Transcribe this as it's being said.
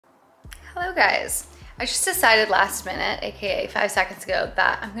Hello guys. I just decided last minute, aka 5 seconds ago,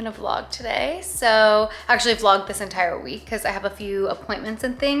 that I'm gonna vlog today. So actually vlog this entire week because I have a few appointments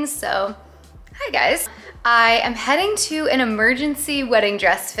and things. So hi guys. I am heading to an emergency wedding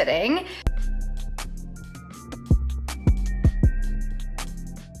dress fitting.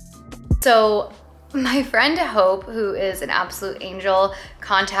 So my friend Hope, who is an absolute angel,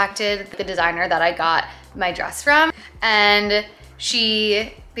 contacted the designer that I got my dress from, and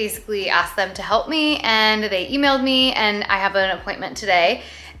she basically asked them to help me, and they emailed me, and I have an appointment today.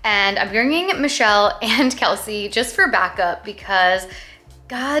 And I'm bringing Michelle and Kelsey just for backup because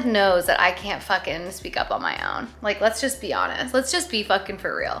God knows that I can't fucking speak up on my own. Like, let's just be honest. Let's just be fucking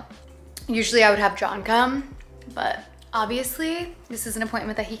for real. Usually I would have John come, but obviously this is an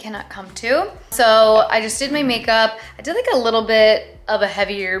appointment that he cannot come to. So I just did my makeup. I did like a little bit of a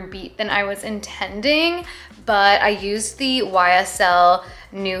heavier beat than I was intending, but I used the YSL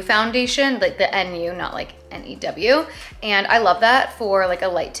new foundation, like the NU, not like NEW. And I love that for like a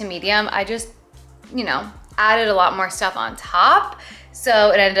light to medium. I just, you know, added a lot more stuff on top.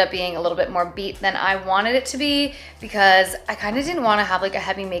 So it ended up being a little bit more beat than I wanted it to be because I kind of didn't want to have like a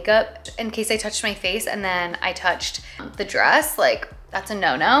heavy makeup in case I touched my face and then I touched the dress. Like, that's a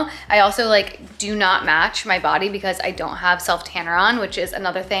no-no. I also like do not match my body because I don't have self-tanner on, which is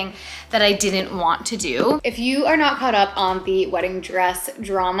another thing that I didn't want to do. If you are not caught up on the wedding dress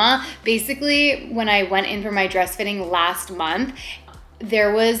drama, basically when I went in for my dress fitting last month,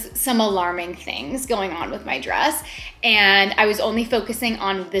 there was some alarming things going on with my dress, and I was only focusing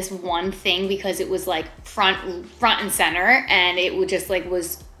on this one thing because it was like front and center, and it would just like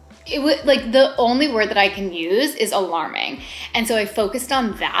it would like, the only word that I can use is alarming. And so I focused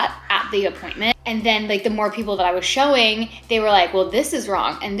on that at the appointment. And then like the more people that I was showing, they were like, well, this is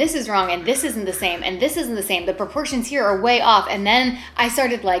wrong, and this is wrong, and this isn't the same, and this isn't the same. The proportions here are way off. And then I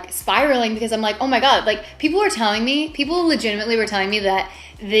started like spiraling because I'm like, oh my God, like people legitimately were telling me that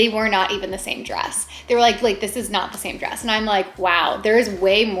they were not even the same dress. They were like this is not the same dress. And I'm like, wow, there is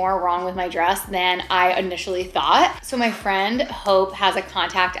way more wrong with my dress than I initially thought. So my friend Hope has a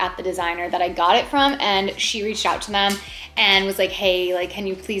contact at the designer that I got it from, and she reached out to them and was like, hey, like, can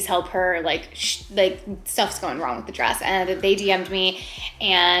you please help her? Like stuff's going wrong with the dress. And they DM'd me,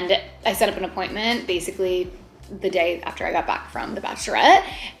 and I set up an appointment basically the day after I got back from the Bachelorette,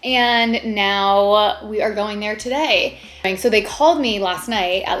 and now we are going there today. So they called me last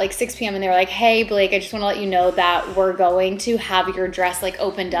night at like 6 p.m. and they were like, hey Blake, I just want to let you know that we're going to have your dress like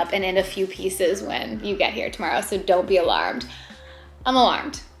opened up and in a few pieces when you get here tomorrow, so don't be alarmed. I'm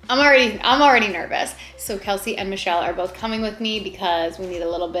alarmed. I'm already nervous. So Kelsey and Michelle are both coming with me because we need a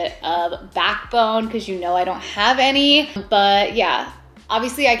little bit of backbone because you know I don't have any. But yeah,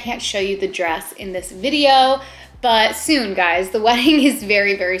 obviously I can't show you the dress in this video, but soon, guys. The wedding is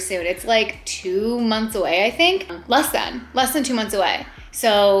very, very soon. It's like 2 months away, I think. Less than 2 months away.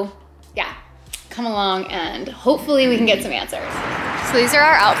 So yeah, come along and hopefully we can get some answers. So these are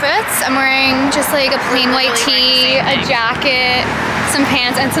our outfits. I'm wearing just like a plain white tee, a jacket, some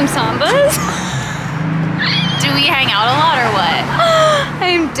pants, and some sambas. Do we hang out a lot or what?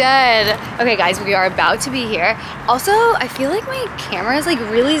 I'm dead. Okay guys, we are about to be here. Also, I feel like my camera is like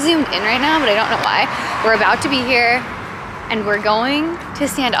really zoomed in right now, but I don't know why. We're about to be here and we're going to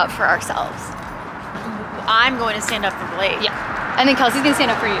stand up for ourselves. I'm going to stand up for Blake. Yeah. And then Kelsey's gonna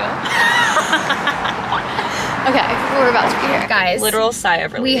stand up for you. Okay, we're about to be here. Guys. Literal sigh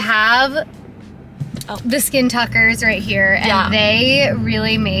of relief. We have the skin tuckers right here, and they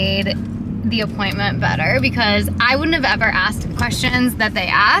really made the appointment better because I wouldn't have ever asked questions that they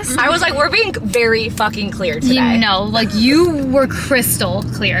asked. I was like, we're being very fucking clear today. You know, like you were crystal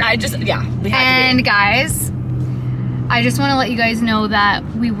clear. We had to be. And guys, I just want to let you guys know that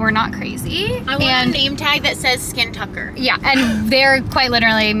we were not crazy. I want a name tag that says Skin Tucker. Yeah, and they're quite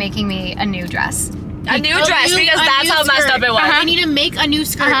literally making me a new dress. A new dress, because that's how messed up it was. I need to make a new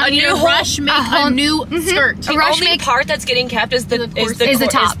skirt. I need to rush make a new skirt. The only part that's getting kept is the top. Is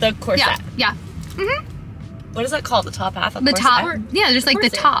the corset. Yeah. What is that called? The top half of the corset? top. Yeah, just like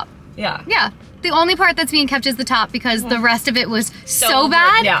the top. Yeah. Yeah. The only part that's being kept is the top because the rest of it was so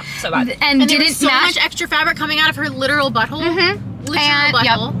bad. Yeah, so bad. And there didn't was so match. much extra fabric coming out of her literal butthole. Literal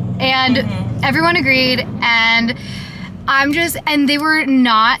butthole. And everyone agreed, and and they were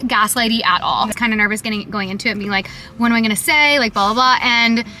not gaslighty at all. I was kind of nervous going into it and being like, what am I gonna say? Like blah, blah, blah.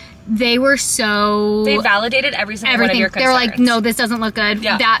 And they were they validated every single one of your concerns. They were like, no, this doesn't look good.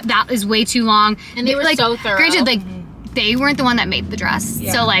 Yeah. That is way too long. And they were like, so thorough. Granted, like they weren't the one that made the dress.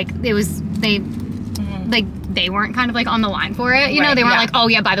 Yeah. So like it was, like they weren't kind of like on the line for it, you know? They weren't like, oh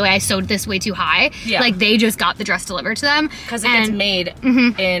yeah, by the way, I sewed this way too high. Yeah. Like they just got the dress delivered to them. Because it gets made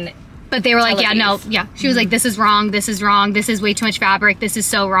in But they were like, yeah, no, yeah. She was like, this is wrong, this is wrong, this is way too much fabric, this is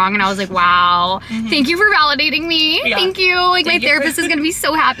so wrong. And I was like, wow, thank you for validating me. Yeah. Thank you. Like, my therapist is gonna be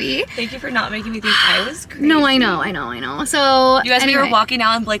so happy. Thank you for not making me think I was crazy. No, I know. So, you guys, we were walking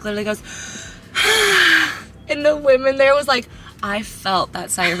out and Blake literally goes, and the women there was like, I felt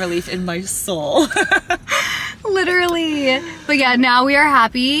that sigh of relief in my soul. Literally. But yeah, now we are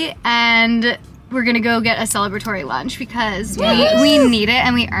happy and we're gonna go get a celebratory lunch because we need it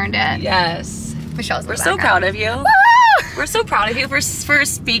and we earned it. Yes. Michelle's We're so proud of you. Woo! We're so proud of you for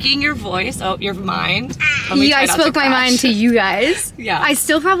speaking your voice, your mind. I spoke my mind to you guys. Yeah. I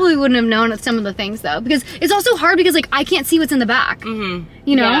still probably wouldn't have known some of the things though, because it's also hard because like I can't see what's in the back. You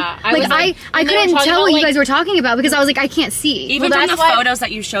know, yeah, I couldn't tell what you guys were talking about because I was like, I can't see. Even from the photos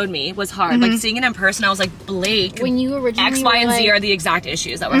that you showed me was hard. Like seeing it in person, I was like, Blake, when you originally X, Y, and Z are the exact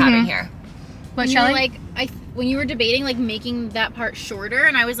issues that we're having here. What, Shelly? Like, when you were debating like making that part shorter,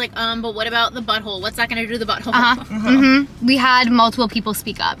 and I was like, but what about the butthole? What's that gonna do to the butthole? We had multiple people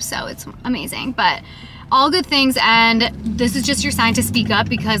speak up, so it's amazing. But all good things, and this is just your sign to speak up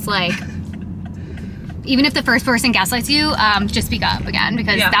because like, even if the first person gaslights you, just speak up again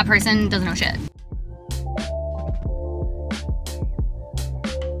because that person doesn't know shit.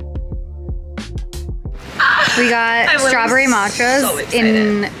 We got strawberry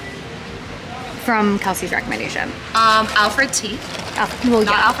matchas from Kelsey's recommendation. Alfred tea. Well,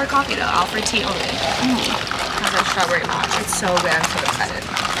 Not Alfred coffee though, Alfred tea only. That's our strawberry matcha. It's so good, I'm so excited.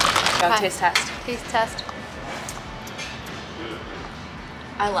 Go taste test. Taste test.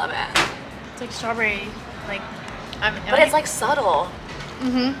 I love it. It's like strawberry, like. But it's like subtle.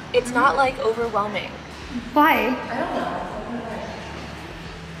 It's not like overwhelming. Why? I don't know.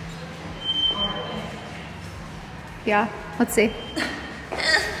 Yeah, let's see.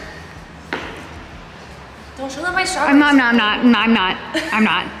 Don't show them my strawberries. I'm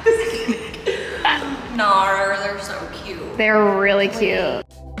not. No, they're so cute. They're really cute.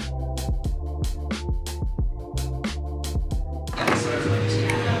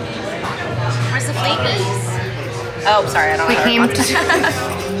 Where's the flavors? Oh, sorry, I don't know. We came to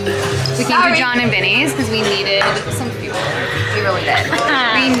John and Vinny's because we needed some fuel. We really did.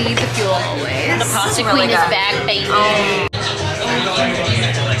 We need the fuel always. The pasta Clean his back, baby.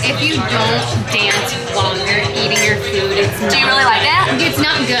 If you don't dance while you're eating your food, it's not. Do you really like that? It's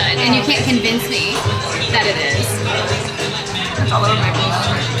not good, and you can't convince me that it is. It's all over my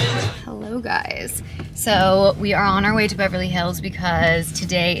Hello, guys. So we are on our way to Beverly Hills because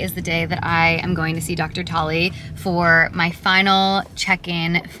today is the day that I am going to see Dr. Tolly for my final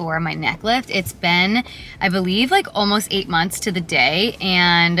check-in for my neck lift. It's been, I believe, like almost 8 months to the day,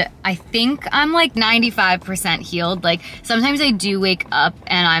 and I think I'm like 95% healed. Like sometimes I do wake up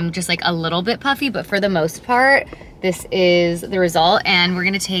and I'm just like a little bit puffy, but for the most part, this is the result. And we're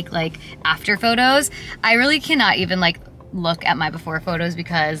gonna take like after photos. I really cannot even like look at my before photos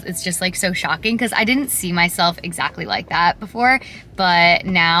because it's just like so shocking because I didn't see myself exactly like that before, but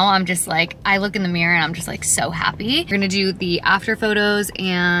now I'm just like, I look in the mirror and I'm just like so happy. We're gonna do the after photos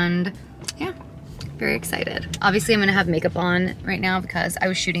and yeah, very excited. Obviously I'm gonna have makeup on right now because I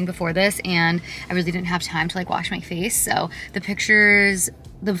was shooting before this and I really didn't have time to like wash my face, so the pictures,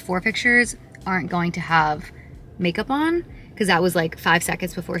 the before pictures aren't going to have makeup on because that was like 5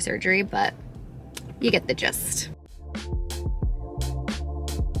 seconds before surgery, but you get the gist.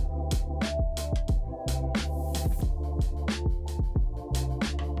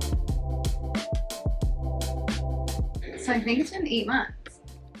 So I think it's been 8 months.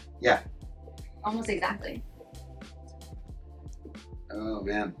 Yeah. Almost exactly. Oh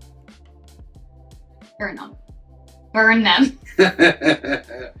man. Burn them. Burn them.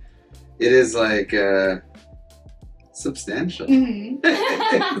 It is like substantial. It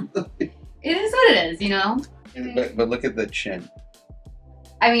is what it is, you know? But look at the chin.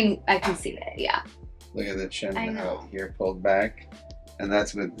 I mean, I can see that, yeah. Look at the chin, I how know. here pulled back. And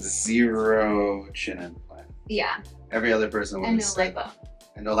that's with 0 chin implant. Yeah. Every other person would And have no said, lipo.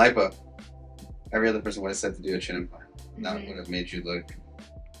 and no lipo. Every other person would have said to do a chin implant. That would have made you look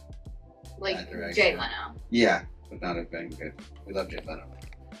Like that direction. Jay Leno. Yeah, but not have been good. We love Jay Leno.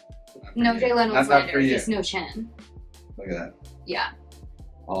 Not for No you. Jay Leno Not slender, for you. just no chin. Look at that. Yeah.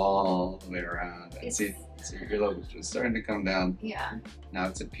 All the way around. And It's- see, your lobe is just starting to come down. Yeah. Now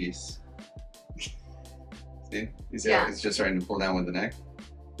it's at peace. See? You see Yeah. how it's just starting to pull down with the neck?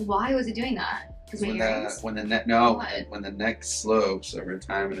 Why was it doing that? Because my earrings? When the neck slopes over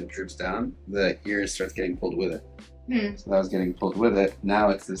time and it droops down, the ear starts getting pulled with it. So that was getting pulled with it. Now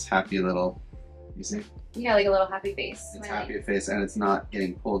it's this happy little, you see? Yeah, like a little happy face. It's happy face and it's not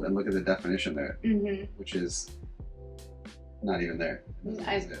getting pulled. And look at the definition there, which is not even there.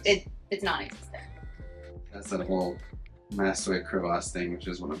 It's non-existent. That's that whole mastoid crevasse thing, which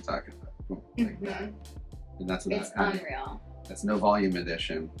is what I'm talking about. Like that. And that's what It's unreal. That's no volume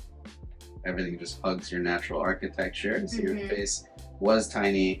addition. Everything just hugs your natural architecture. So your face was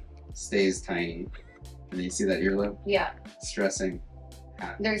tiny, stays tiny. And then you see that earlobe? Yeah. Stressing.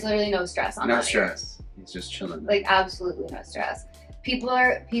 There's literally no stress on that. No stress. He's just chilling. Like absolutely no stress.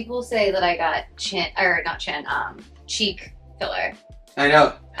 People say that I got cheek filler. I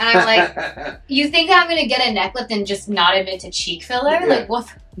know. And I'm like, you think I'm gonna get a neck lift and just not admit to cheek filler? Yeah. Like what?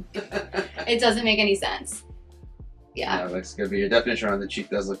 It doesn't make any sense. Yeah. No, it looks good, but your definition around the cheek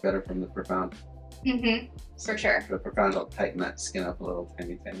does look better from the profound. For sure. The profound will tighten that skin up a little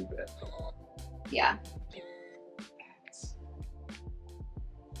tiny bit. Yeah.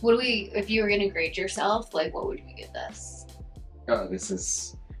 What do we, if you were gonna grade yourself, like what would you give this? Oh, this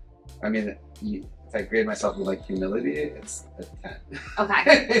is, I mean, if I grade myself with like humility, it's a 10.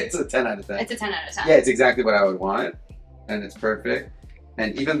 Okay. It's a 10 out of 10. It's a 10 out of 10. Yeah, it's exactly what I would want, and it's perfect.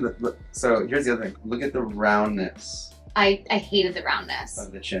 And even so here's the other thing. Look at the roundness. I hated the roundness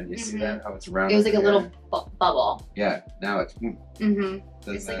Of the chin. You see that? How it's round. It was like a little bubble. Yeah, now it's.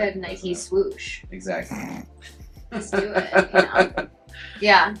 It's like a Nike swoosh. Exactly. Let's do it, you know?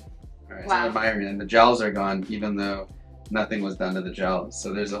 Yeah. All right, Wow. so admiring, and the jowls are gone, even though nothing was done to the jowls.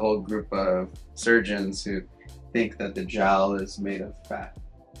 So there's a whole group of surgeons who think that the jowl is made of fat,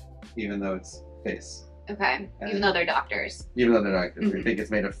 even though it's face. Okay. And even though they're doctors. Even though they're doctors, they think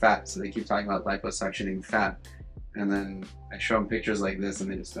it's made of fat, so they keep talking about liposuctioning fat. And then I show them pictures like this,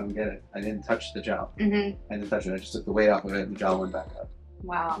 and they just don't get it. I didn't touch the jowl. I didn't touch it. I just took the weight off of it, and the jowl went back up.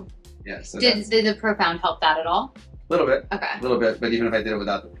 Wow. Yeah. So did the profound help that at all? A little bit. Okay. A little bit, but even if I did it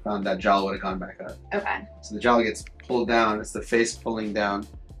without the profound, that jowl would have gone back up. Okay. So the jowl gets pulled down. It's the face pulling down,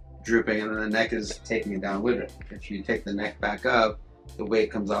 drooping, and then the neck is taking it down with it. If you take the neck back up, the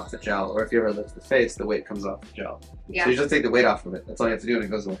weight comes off the jowl. Or if you ever lift the face, the weight comes off the jowl. Yeah. So you just take the weight off of it. That's all you have to do, and it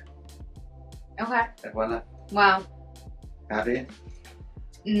goes away. Okay. And why not? Wow. Happy?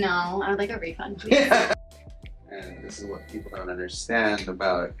 No, I would like a refund, please. Yeah. And this is what people don't understand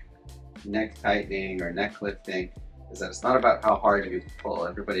about neck tightening or neck lifting, is that it's not about how hard you pull.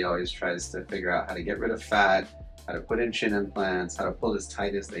 Everybody always tries to figure out how to get rid of fat, how to put in chin implants, how to pull as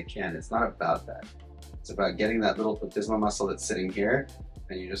tight as they can. It's not about that. It's about getting that little platysma muscle that's sitting here,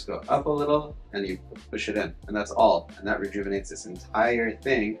 and you just go up a little and you push it in, and that's all. And that rejuvenates this entire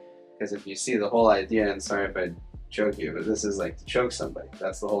thing, because if you see the whole idea, and sorry if I choke you, but this is like to choke somebody.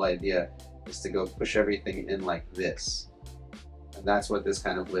 That's the whole idea, is to go push everything in like this. And that's what this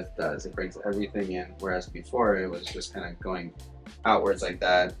kind of lift does. It brings everything in, whereas before it was just kind of going outwards like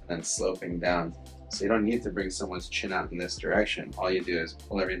that and sloping down. So you don't need to bring someone's chin out in this direction. All you do is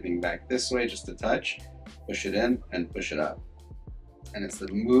pull everything back this way just a touch, push it in and push it up. And it's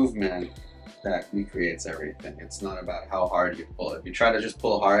the movement that recreates everything. It's not about how hard you pull. If you try to just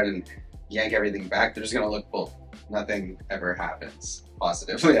pull hard and yank everything back, they're just gonna look pulled. Nothing ever happens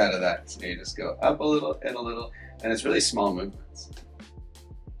positively out of that. So you just go up a little and a little, and it's really small movements.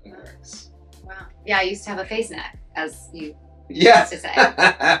 It works. Wow. Yeah, I used to have a face neck, as you Yeah. used to say.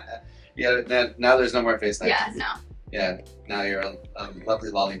 Yeah, now there's no more face neck. Yeah, no. Yeah, now you're a lovely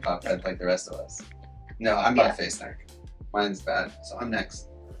lollipop head like the rest of us. No, I'm not a face neck. Mine's bad, so I'm next.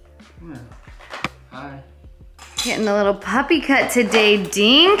 Yeah. Hi. Getting a little puppy cut today,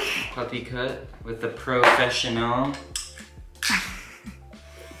 Dink. Puppy cut with the professional.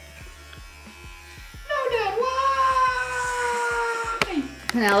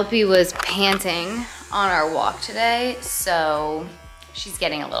 Penelope was panting on our walk today, so she's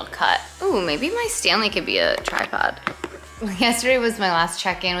getting a little cut. Ooh, maybe my Stanley could be a tripod. Yesterday was my last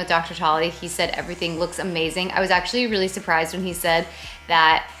check-in with Dr. Tolly. He said everything looks amazing. I was actually really surprised when he said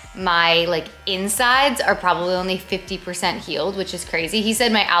that my insides are probably only 50% healed, which is crazy. He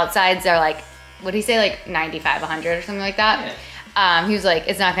said my outsides are what did he say, 95, 100 or something like that? Yeah. He was like,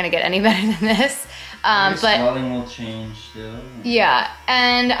 it's not gonna get any better than this. Your swelling will change still. Yeah,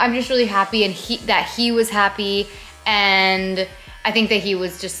 and I'm just really happy that he was happy, and I think that he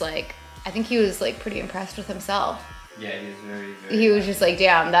was just pretty impressed with himself. Yeah, he was very He was just like,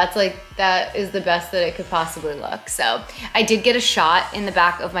 damn, that is the best that it could possibly look. So I did get a shot in the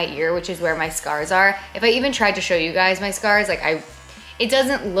back of my ear, which is where my scars are. If I even tried to show you guys my scars, it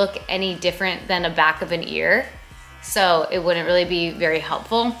doesn't look any different than a back of an ear. So it wouldn't really be very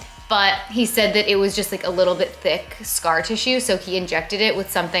helpful. But he said that it was just a little bit thick scar tissue. So he injected it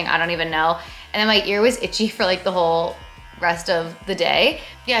with something, I don't even know. And then my ear was itchy for the whole rest of the day.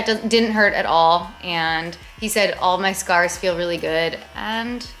 Yeah, it didn't hurt at all. And he said all my scars feel really good.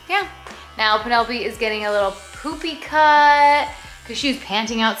 And yeah, now Penelope is getting a little poopy cut. because she was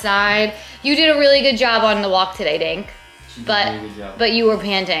panting outside. You did a really good job on the walk today, Dink. But you were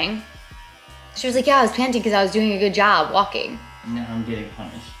panting. She was like, yeah, I was panting because I was doing a good job walking. Now I'm getting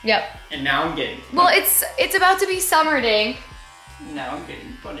punished. Yep. And now I'm getting punished. Well, it's about to be summer, Dink. Now I'm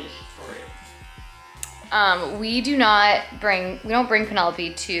getting punished for it. We don't bring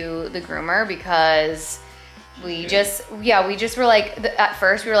Penelope to the groomer because we just were like, at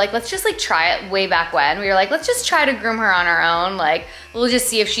first we were like, let's just like try it way back when. We were like, let's just try to groom her on our own. Like, we'll just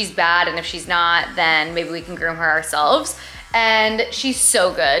see if she's bad, and if she's not, then maybe we can groom her ourselves. And she's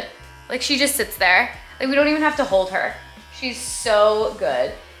so good. Like, she just sits there. Like, we don't even have to hold her. She's so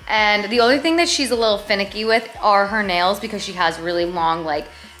good. And the only thing that she's a little finicky with are her nails, because she has really long, like,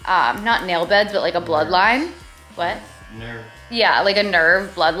 not nail beds, but like a bloodline. What? Nerve. Yeah, like a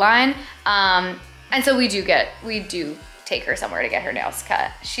nerve bloodline. And so we do take her somewhere to get her nails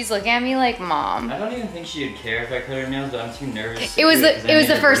cut. She's looking at me like, Mom. I don't even think she would care if I cut her nails, but I'm too nervous. It was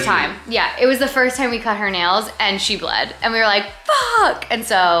the first time. Yeah, it was the first time we cut her nails, and she bled. And we were like, fuck! And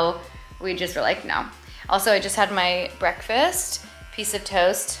so we just were like, no. Also, I just had my breakfast, piece of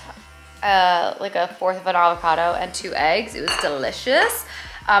toast, like a fourth of an avocado and 2 eggs. It was delicious.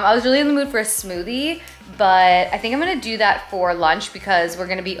 I was really in the mood for a smoothie, but I think I'm gonna do that for lunch because we're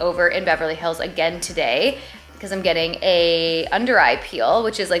gonna be over in Beverly Hills again today because I'm getting a under eye peel,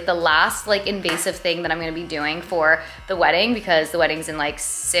 which is like the last like invasive thing that I'm gonna be doing for the wedding, because the wedding's in like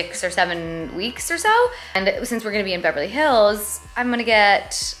 6 or 7 weeks or so. And since we're gonna be in Beverly Hills, I'm gonna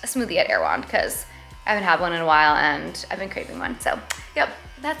get a smoothie at Erewhon because I haven't had one in a while and I've been craving one. So, yep,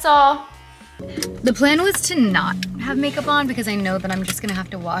 that's all. The plan was to not have makeup on because I know that I'm just gonna have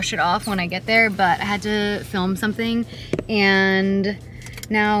to wash it off when I get there, but I had to film something, and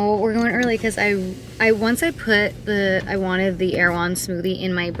now we're going early because once I wanted the Erewhon smoothie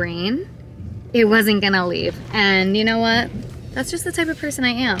in my brain, it wasn't gonna leave. And you know what? That's just the type of person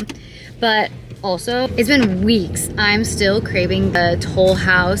I am. But also, it's been weeks. I'm still craving the Toll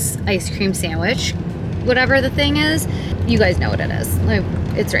House ice cream sandwich, whatever the thing is. You guys know what it is.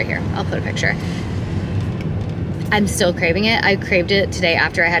 It's right here. I'll put a picture. I'm still craving it. I craved it today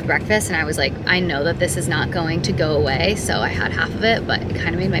after I had breakfast, and I was like, I know that this is not going to go away, so I had half of it, but it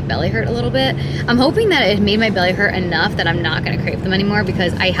kind of made my belly hurt a little bit. I'm hoping that it made my belly hurt enough that I'm not gonna crave them anymore,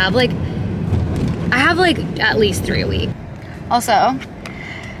 because I have like at least 3 a week. Also,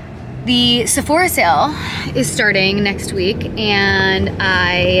 the Sephora sale is starting next week, and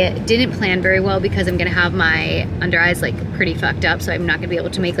I didn't plan very well because I'm gonna have my under eyes like pretty fucked up, so I'm not gonna be able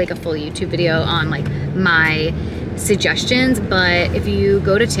to make like a full YouTube video on like my suggestions. But if you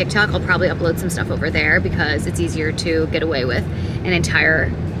go to TikTok, I'll probably upload some stuff over there because it's easier to get away with an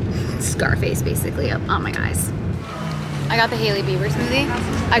entire scar face basically up on my eyes. I got the Hailey Bieber smoothie.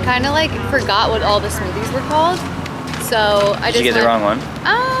 I kind of like forgot what all the smoothies were called, so I just Did you get the wrong one?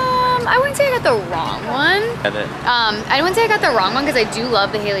 I wouldn't say I got the wrong one. I wouldn't say I got the wrong one because I do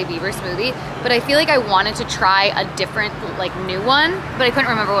love the Hailey Bieber smoothie, but I feel like I wanted to try a different, like, new one, but I couldn't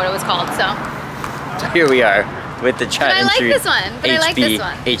remember what it was called, so. Here we are with the chat. I like this one, but I like this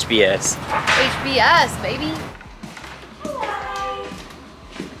one. HBS. HBS, baby.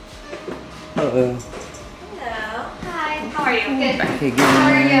 Hello. Hi, how are you? Good. Okay, good.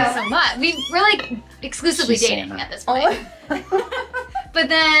 How are you? So much. We're like exclusively She's dating saying at this point. But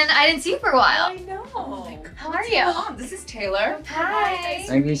then I didn't see you for a while. I know. How are you? This is Taylor. Hi. I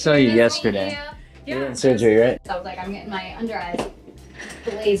think we saw you yesterday. You're in surgery, right? So I was like, I'm getting my under eyes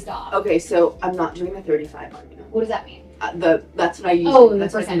glazed off. Okay, so I'm not doing the 35 on you. What does that mean? That's what I use. Oh, the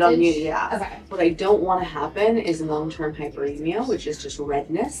that's what I did on you, percentage? yeah. Okay. What I don't want to happen is long-term hyperemia, which is just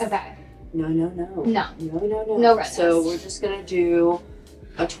redness. Okay. No. No. No. No redness. So we're just gonna do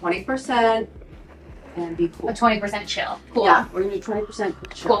a 20% and be cool. A 20% chill. Cool. Yeah, we're gonna do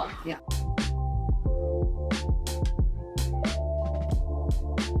 20% chill. Cool. Yeah.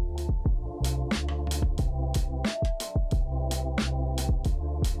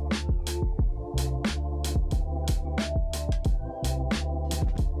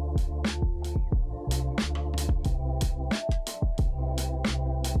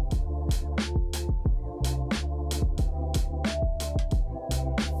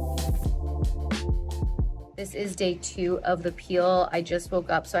 This is day 2 of the peel. I just woke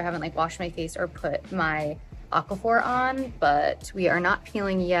up, so I haven't like washed my face or put my Aquaphor on, but we are not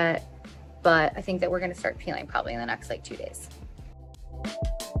peeling yet. But I think that we're gonna start peeling probably in the next like 2 days.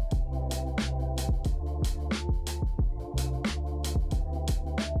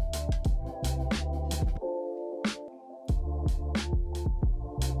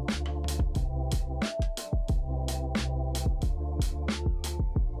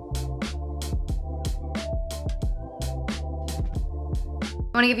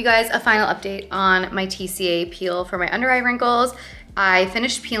 I wanna give you guys a final update on my TCA peel for my under eye wrinkles. I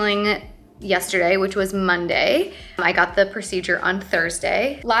finished peeling yesterday, which was Monday. I got the procedure on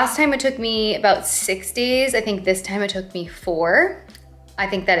Thursday. Last time it took me about 6 days. I think this time it took me 4. I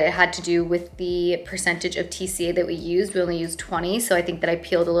think that it had to do with the percentage of TCA that we used. We only used 20, so I think that I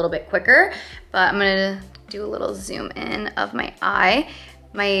peeled a little bit quicker, but I'm gonna do a little zoom in of my eye.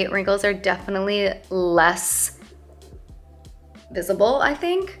 My wrinkles are definitely less visible, I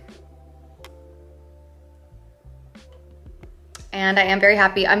think. And I am very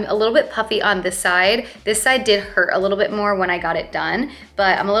happy. I'm a little bit puffy on this side. This side did hurt a little bit more when I got it done,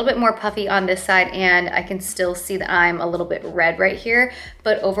 but I'm a little bit more puffy on this side and I can still see that I'm a little bit red right here.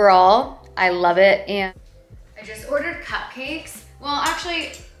 But overall, I love it. And I just ordered cupcakes. Well,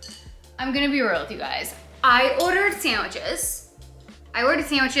 actually, I'm gonna be real with you guys. I ordered sandwiches. I ordered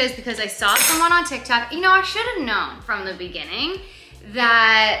sandwiches because I saw someone on TikTok. You know, I should have known from the beginning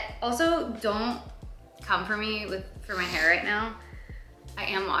that, also don't come for me for my hair right now. I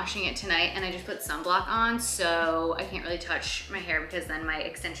am washing it tonight and I just put sunblock on, so I can't really touch my hair because then my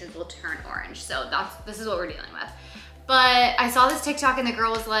extensions will turn orange. So this is what we're dealing with. But I saw this TikTok and the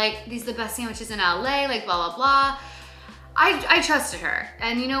girl was like, these are the best sandwiches in LA, like blah, blah, blah. I trusted her.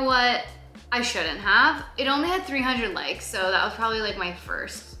 And you know what? I shouldn't have. It only had 300 likes, so that was probably like my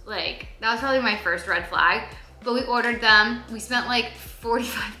first, that was probably my first red flag. But we ordered them. We spent like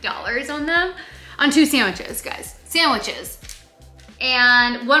 $45 on them. On 2 sandwiches, guys. Sandwiches.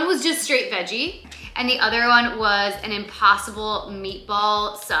 And one was just straight veggie, and the other one was an Impossible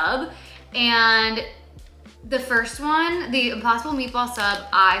meatball sub. And the first one, the Impossible meatball sub,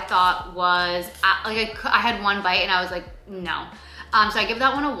 I thought was, I had one bite and I was like, no. So I give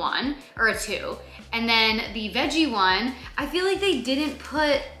that one a 1 or a 2. And then the veggie one, I feel like they didn't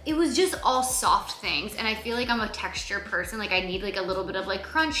put, it was just all soft things. And I feel like I'm a texture person. Like I need like a little bit of like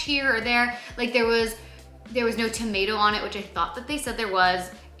crunch here or there. Like there was no tomato on it, which I thought that they said there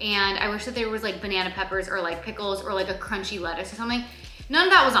was. And I wish that there was like banana peppers or like pickles or like a crunchy lettuce or something. None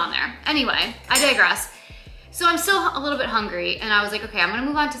of that was on there. Anyway, I digress. So I'm still a little bit hungry and I was like, okay, I'm gonna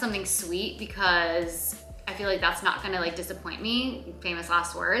move on to something sweet because I feel like that's not gonna like disappoint me, famous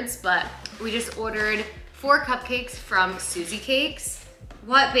last words, but we just ordered 4 cupcakes from Susie Cakes.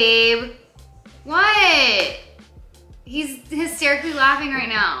 What, babe? What? He's hysterically laughing right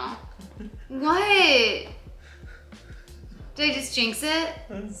now. What? Did I just jinx it?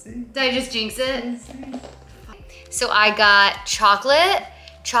 Did I just jinx it? So I got chocolate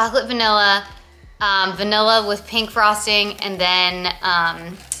vanilla, vanilla with pink frosting, and then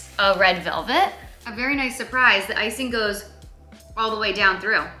a red velvet. A very nice surprise. The icing goes all the way down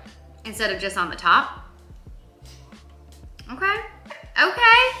through instead of just on the top. Okay,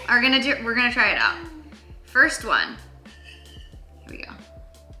 okay. We're gonna try it out. First one. Here we go.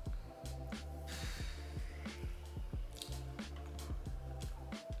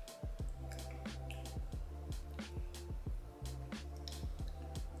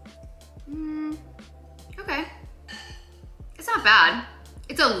 Okay. It's not bad.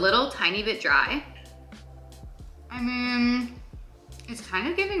 It's a little tiny bit dry. I mean, it's kind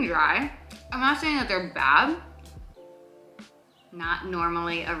of giving dry. I'm not saying that they're bad. Not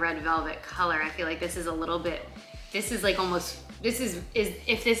normally a red velvet color. I feel like this is a little bit, this is like almost,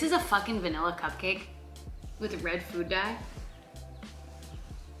 if this is a fucking vanilla cupcake with red food dye,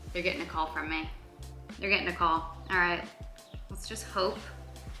 they're getting a call from me. They're getting a call. All right, let's just hope.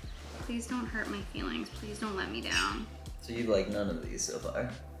 Please don't hurt my feelings. Please don't let me down. So you like none of these so far?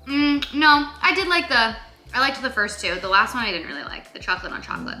 No, I liked the first 2. The last one I didn't really like, the chocolate on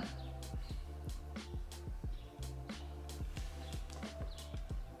chocolate.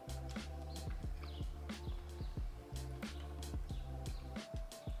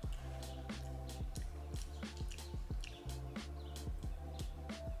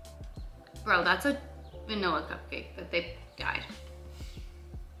 Bro, that's a vanilla cupcake that they dyed.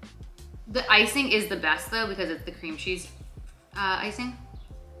 The icing is the best though because it's the cream cheese icing.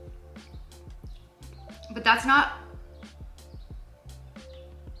 But that's not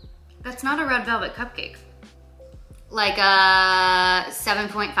a red velvet cupcake. Like a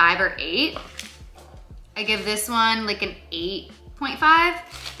 7.5 or 8. I give this one like an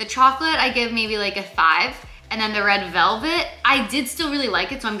 8.5. The chocolate I give maybe like a 5. And then the red velvet, I did still really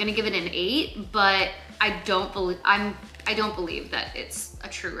like it, so I'm gonna give it an 8, but I don't believe that it's a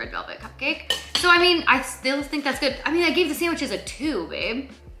true red velvet cupcake. So I mean, I still think that's good. I mean, I gave the sandwiches a 2,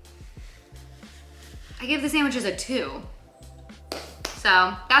 babe. I gave the sandwiches a 2.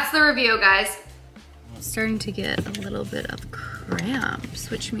 So that's the review, guys. I'm starting to get a little bit of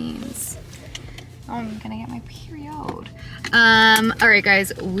cramps, which means Oh, I'm gonna get my period. All right,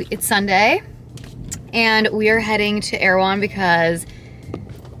 guys, it's Sunday, and we are heading to Erewhon because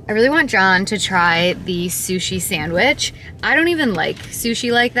I really want John to try the sushi sandwich. I don't even like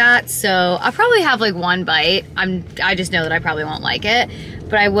sushi like that, so I'll probably have like one bite. I just know that I probably won't like it,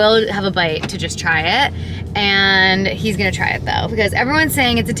 but I will have a bite to just try it. And he's gonna try it though, because everyone's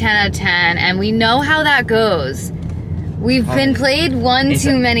saying it's a 10 out of 10, and we know how that goes. We've been played one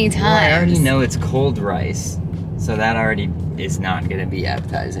too many times. Well, I already know it's cold rice, so that already is not gonna be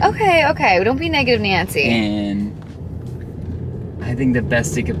appetizing. Okay, okay, don't be negative Nancy. And I think the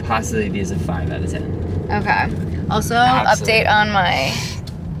best it could possibly be is a 5 out of 10. Okay. Also, Absolutely. update on my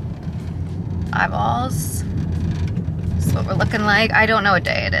eyeballs. This is what we're looking like. I don't know what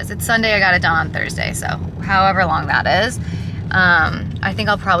day it is. It's Sunday, I got it done on Thursday, so however long that is. I think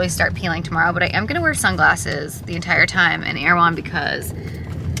I'll probably start peeling tomorrow, but I am gonna wear sunglasses the entire time in Erewhon because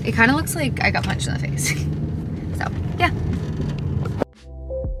it kind of looks like I got punched in the face. So, yeah.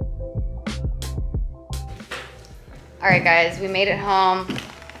 All right, guys, we made it home.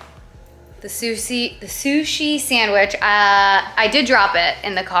 The sushi sandwich. I did drop it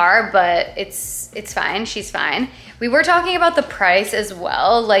in the car, but it's fine. She's fine. We were talking about the price as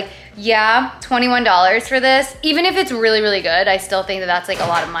well. Like, yeah, $21 for this. Even if it's really, really good, I still think that that's like a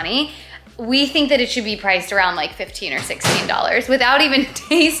lot of money. We think that it should be priced around like $15 or $16 without even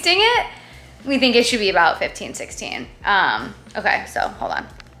tasting it. We think it should be about $15, $16. Okay, so hold on.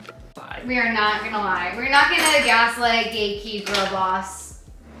 We are not gonna lie. We're not gonna gaslight, gatekeep, girl boss.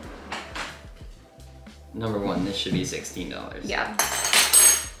 Number one, this should be $16. Yeah.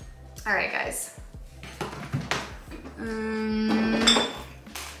 All right, guys.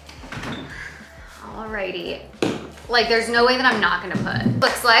 Alrighty. Like, there's no way that I'm not gonna put.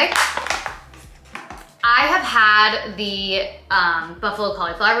 Looks like I have had the buffalo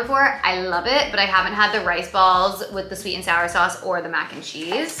cauliflower before. I love it, but I haven't had the rice balls with the sweet and sour sauce or the mac and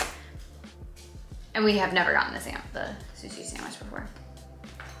cheese. And we have never gotten the sushi sandwich before.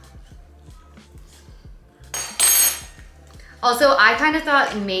 Also, I kind of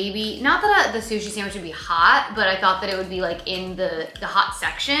thought maybe, not that the sushi sandwich would be hot, but I thought that it would be like in the hot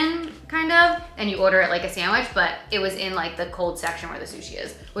section, kind of, and you order it like a sandwich, but it was in like the cold section where the sushi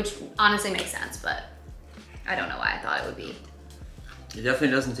is, which honestly makes sense, but I don't know why I thought it would be. It definitely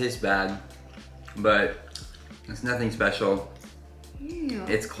doesn't taste bad, but it's nothing special. Ew.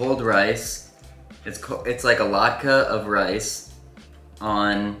 It's cold rice. It's like a latke of rice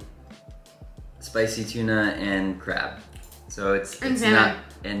on spicy tuna and crab. So it's salmon. not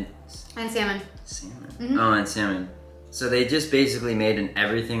and salmon. Salmon. Mm-hmm. Oh, and salmon. So they just basically made an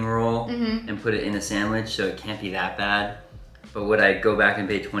everything roll Mm-hmm. and put it in a sandwich, so it can't be that bad. But would I go back and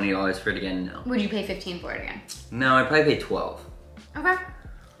pay $20 for it again? No. Would you pay $15 for it again? No, I'd probably pay $12. Okay.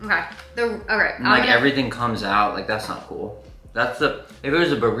 Okay. All right. And like everything comes out, like that's not cool. If it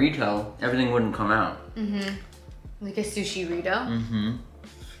was a burrito, everything wouldn't come out. Mm-hmm. Like a sushi burrito. Mm-hmm.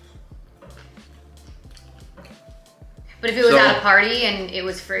 But if it was at a party and it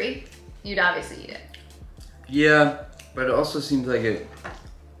was free, you'd obviously eat it. Yeah, but it also seems like it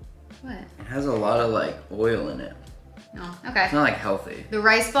What? has a lot of like oil in it. No. Okay. It's not like healthy. The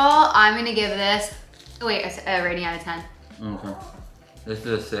rice ball, I'm gonna give this. Oh wait, a rating out of 10. Okay. This is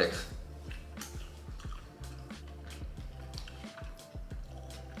a 6.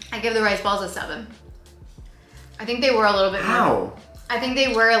 I give the rice balls a 7. I think they were a little bit more. How? I think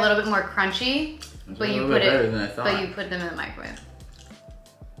they were a little bit more crunchy, but a you little put bit better than I thought. but you put them in the microwave.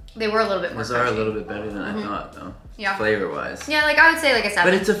 They were a little bit more These crunchy. are a little bit better than I thought, though. Yeah. Flavor-wise. Yeah, like I would say like a 7.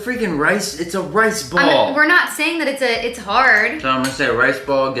 But it's a freaking rice. It's a rice ball. I mean, we're not saying that it's hard. So I'm gonna say a rice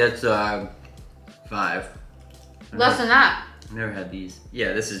ball gets 5. Less than that. I've never had these.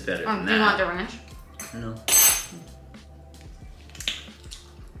 Yeah, this is better than Do you that. want the ranch? No.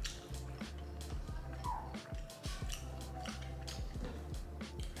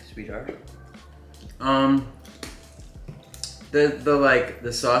 Sweetheart.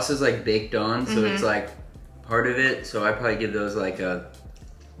 The sauce is like baked on, so it's like part of it. So I probably give those like a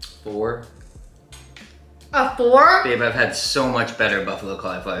 4. A 4? Babe, I've had so much better buffalo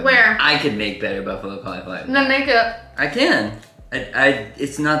cauliflower. Where? I could make better buffalo cauliflower. Then make it. I can.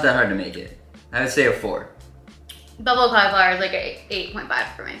 It's not that hard to make it. I would say a 4. Buffalo cauliflower is like a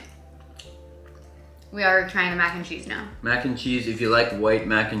 8.5 for me. We are trying the mac and cheese now. Mac and cheese, if you like white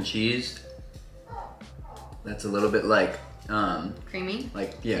mac and cheese, that's a little bit like, Creamy?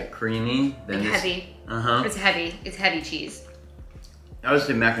 like, yeah, creamy. Then And this- heavy. Uh-huh. It's heavy. It's heavy cheese. I would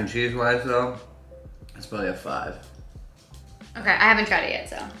say mac and cheese wise though, it's probably a 5. Okay, I haven't tried it yet,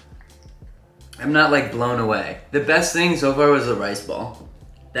 so. I'm not like blown away. The best thing so far was the rice ball.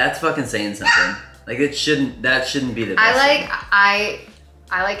 That's fucking saying something. Like that shouldn't be the best.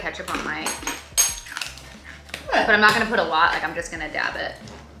 I like ketchup on my, but I'm not gonna put a lot. Like I'm just gonna dab it.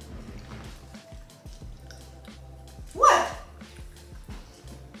 What?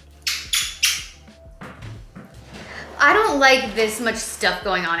 I don't like this much stuff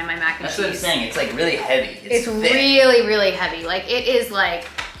going on in my mac and That's cheese. what I'm saying. It's like really heavy. It's thick. really, really heavy. Like it is like,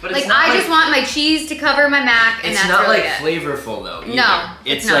 But like it's not I just want my cheese to cover my mac, and It's that's not really like it. flavorful though. Either. No,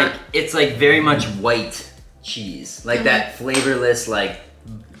 it's not. like it's like very much white cheese, like that flavorless, like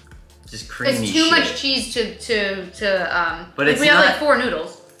just creamy. It's too shit. much cheese to But like it's we have not- like 4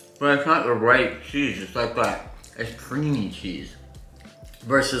 noodles. But it's not the right cheese. It's like that. It's creamy cheese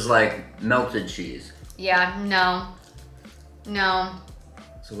versus like melted cheese. Yeah, no.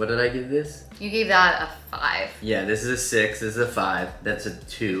 So what did I give this? You gave that a 5. Yeah, this is a 6. This is a 5. That's a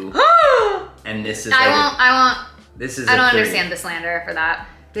 2. And this is. I like won't. This is. I don't a 3. understand the slander for that.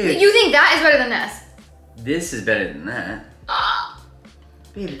 Babe. You think that is better than this? This is better than that.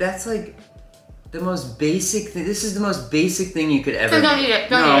 Babe, that's like the most basic thing. This is the most basic thing you could ever. Then don't make. eat it.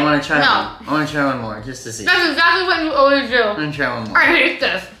 Don't no, eat I it. want to try No. one. I want to try one more just to see. That's exactly what you always do. I'm gonna try one more. I hate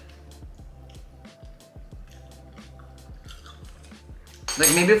this.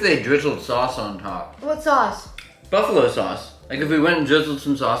 Like maybe if they drizzled sauce on top. What sauce? Buffalo sauce. Like if we went and drizzled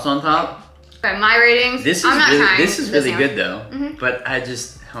some sauce on top. Okay, my ratings. This is I'm not really, trying this is really one. good though. Mhm. But I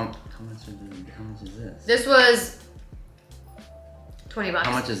just how much is this? This was $20.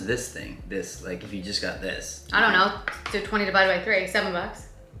 How much is this thing? This like if you just got this. I don't know. So 20 divided by 3, $7.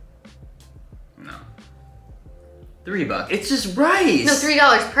 No. $3. It's just rice. No,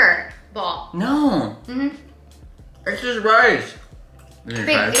 $3 per ball. No. It's just rice. You gonna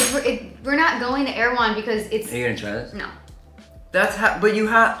try this? Babe, we're not going to Erewhon because it's Are you gonna try this? no. That's how. But you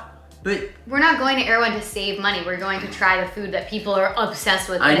have. But We're not going to Erewhon to save money. We're going to try the food that people are obsessed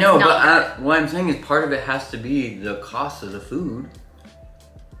with. I and know. it's not But what I'm saying is part of it has to be the cost of the food.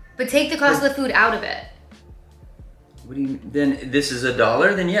 But take the cost of the food out of it. What do you? Then this is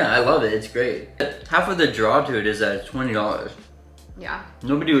 $1. Then yeah, I love it. It's great. Half of the draw to it is that it's $20. Yeah.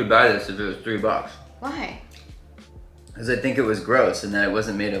 Nobody would buy this if it was $3. Why? Because I think it was gross and that it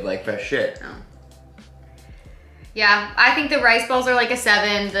wasn't made of like fresh shit. No. Yeah, I think the rice balls are like a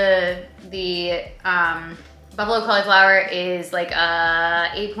 7. The buffalo cauliflower is like a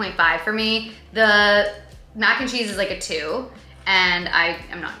 8.5 for me. The mac and cheese is like a 2. And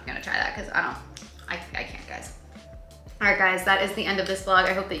I'm not gonna try that because I can't, guys. All right, guys, that is the end of this vlog.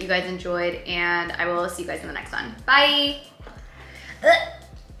 I hope that you guys enjoyed, and I will see you guys in the next one. Bye.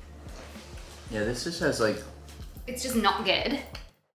 Yeah, this just has like. It's just not good.